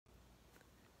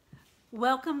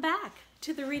Welcome back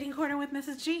to the Reading Corner with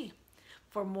Mrs. G.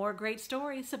 For more great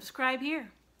stories, subscribe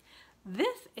here.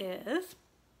 This is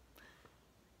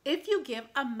If You Give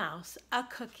a Mouse a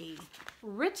Cookie,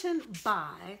 written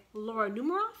by Laura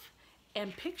Numeroff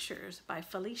and pictures by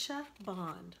Felicia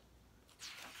Bond.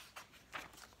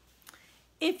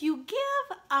 If you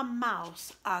give a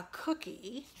mouse a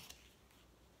cookie,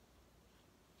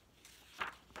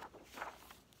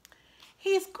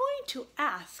 he's going to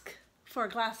ask for a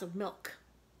glass of milk.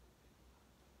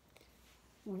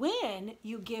 When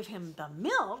you give him the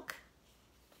milk,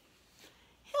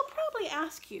 he'll probably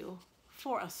ask you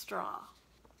for a straw.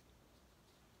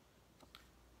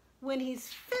 When he's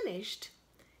finished,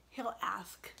 he'll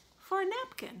ask for a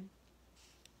napkin.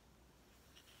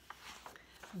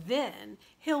 Then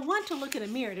he'll want to look in a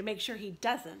mirror to make sure he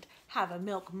doesn't have a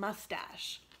milk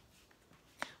mustache.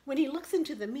 When he looks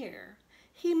into the mirror,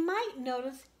 he might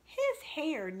notice his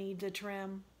hair needs a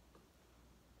trim.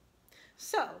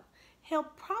 So he'll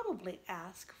probably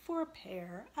ask for a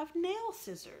pair of nail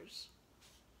scissors.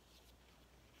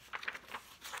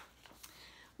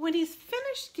 When he's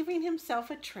finished giving himself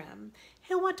a trim,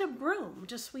 he'll want a broom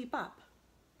to sweep up.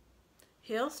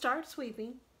 He'll start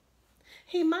sweeping.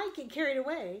 He might get carried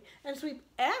away and sweep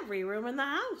every room in the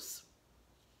house.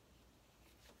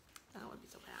 That wouldn't be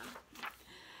so bad.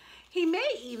 He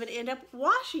may even end up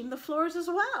washing the floors as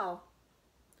well.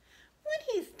 When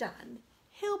he's done,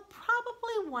 he'll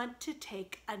probably want to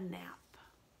take a nap.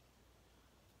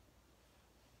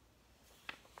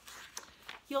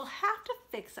 You'll have to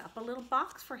fix up a little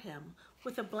box for him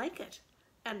with a blanket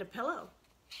and a pillow.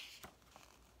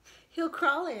 He'll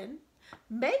crawl in,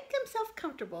 make himself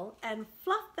comfortable, and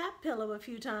fluff that pillow a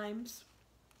few times.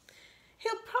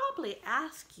 He'll probably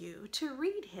ask you to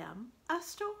read him a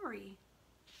story.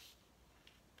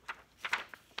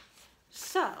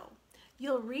 So,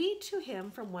 you'll read to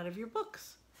him from one of your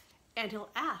books, and he'll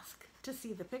ask to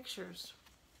see the pictures.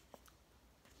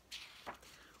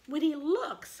 When he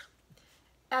looks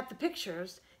at the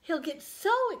pictures, he'll get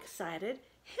so excited,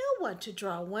 he'll want to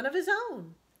draw one of his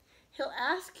own. He'll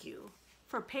ask you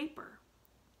for paper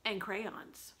and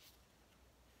crayons.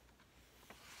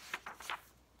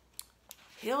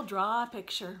 He'll draw a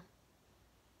picture.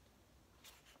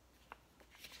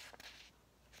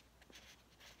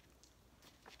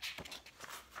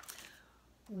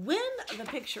 When the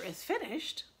picture is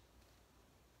finished,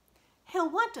 he'll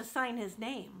want to sign his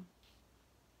name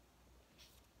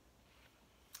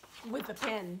with a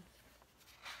pen.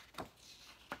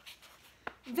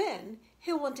 Then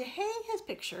he'll want to hang his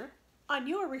picture on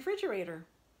your refrigerator,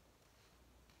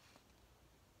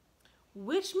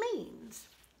 which means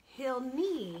he'll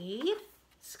need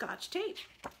Scotch tape.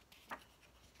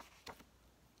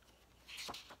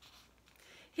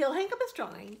 He'll hang up his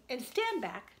drawing and stand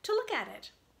back to look at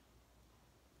it.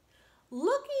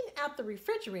 Looking at the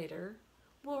refrigerator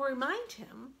will remind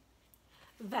him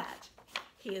that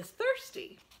he is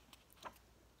thirsty.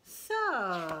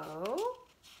 So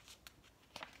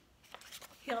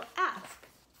he'll ask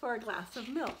for a glass of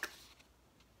milk.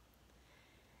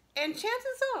 And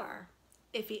chances are,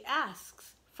 if he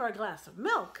asks for a glass of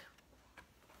milk,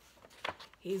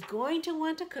 he's going to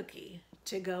want a cookie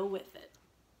to go with it.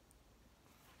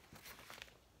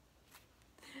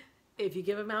 If you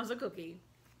give a mouse a cookie,